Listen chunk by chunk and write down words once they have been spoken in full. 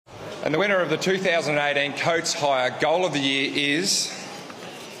And the winner of the 2018 Coates Hire Goal of the Year is,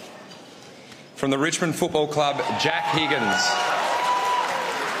 from the Richmond Football Club, Jack Higgins.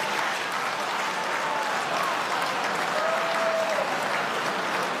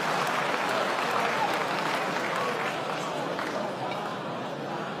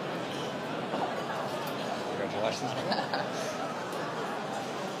 Congratulations, mate.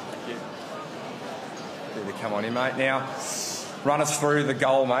 Thank you. Good to come on in, mate. Now, run us through the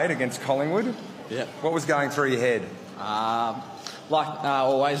goal, mate, against Collingwood. Yeah. What was going through your head?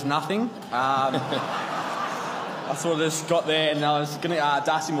 Always, nothing. I sort of just got there and I was going to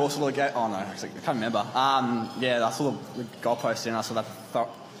Darcy Moore sort of get. Oh no, actually, I can't remember. Yeah, I saw the goalpost and I sort of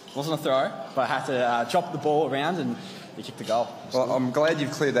wasn't a throw, but I had to chop the ball around and you kicked the goal. Well, I'm glad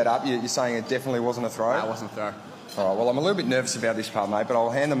you've cleared that up. You're saying it definitely wasn't a throw? No, it wasn't a throw. All right, well, I'm a little bit nervous about this part, mate, but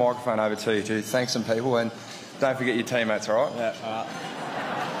I'll hand the microphone over to you to thank some people and don't forget your teammates, all right? Yeah,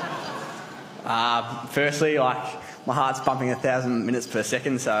 all right. Firstly, my heart's pumping 1,000 minutes per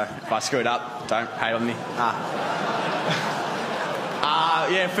second, so if I screw it up, don't hate on me.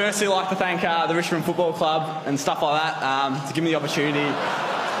 Yeah, firstly, I'd like to thank the Richmond Football Club and stuff like that to give me the opportunity.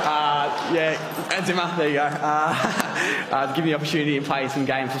 And Zimmer, there you go. To give me the opportunity to play some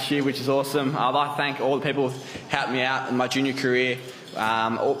games this year, which is awesome. I'd like to thank all the people who helped me out in my junior career,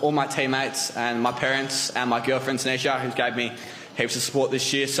 all my teammates and my parents and my girlfriend Tanisha, who gave me heaps of support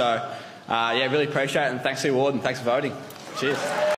this year. So, yeah, really appreciate it, and thanks for the award and thanks for voting. Cheers.